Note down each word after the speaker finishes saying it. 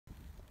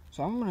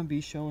So I'm gonna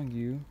be showing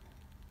you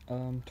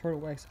Turtle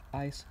Wax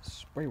Ice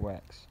Spray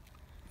Wax.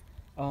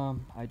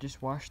 I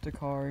just washed the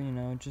car, you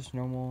know, just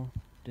normal.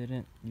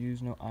 Didn't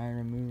use no iron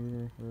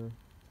remover or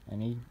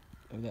any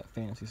of that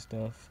fancy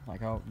stuff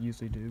like I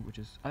usually do, which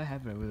is, I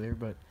have it over there,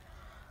 but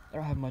I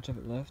don't have much of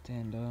it left,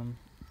 and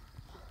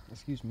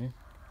excuse me.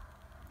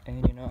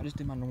 And you know, I just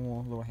did my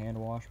normal little hand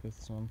wash with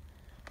some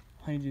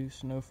Honeydew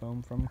Snow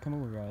Foam from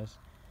Kamua guys.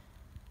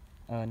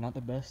 Not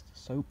the best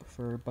soap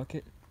for a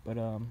bucket, but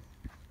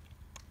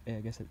yeah,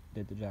 I guess it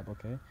did the job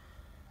okay.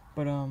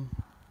 But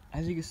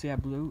as you can see, I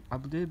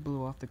did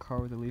blow off the car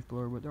with a leaf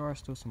blower, but there are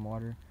still some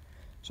water.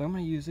 So I'm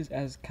gonna use this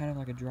as kind of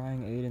like a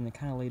drying aid, and then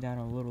kind of lay down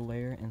a little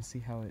layer and see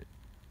how it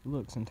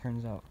looks and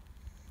turns out.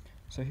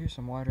 So here's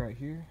some water right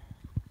here.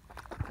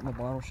 Get my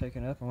bottle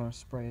shaken up. I'm gonna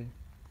spray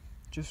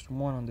just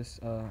one on this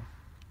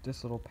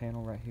this little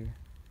panel right here.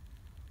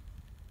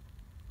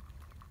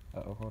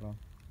 Uh-oh, hold on.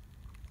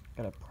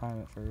 Gotta prime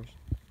it first.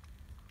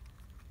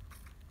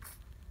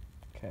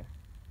 Okay.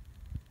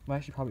 Well,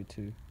 actually, probably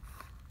two.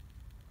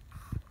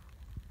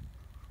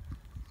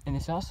 And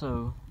it's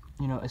also,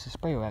 you know, it's a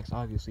spray wax,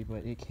 obviously,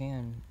 but it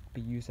can be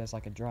used as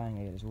like a drying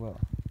aid as well.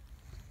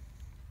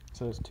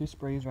 So there's two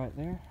sprays right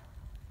there.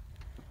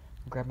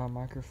 Grab my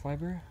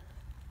microfiber,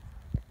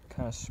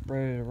 kind of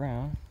spread it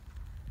around,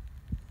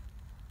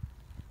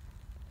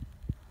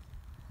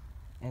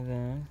 and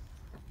then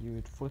you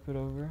would flip it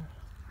over,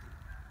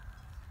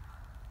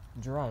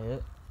 dry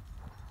it,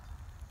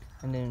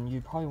 and then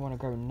you'd probably want to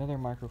grab another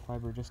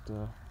microfiber just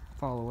to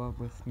follow up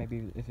with,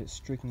 maybe if it's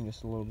streaking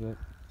just a little bit.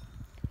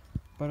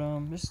 But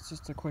this is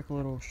just a quick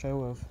little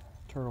show of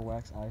Turtle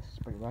Wax Ice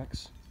Spray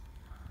Wax.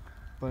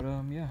 But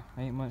yeah,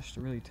 ain't much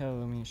to really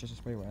tell. I mean, it's just a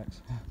spray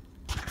wax.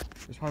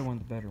 It's probably one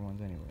of the better ones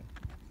anyway.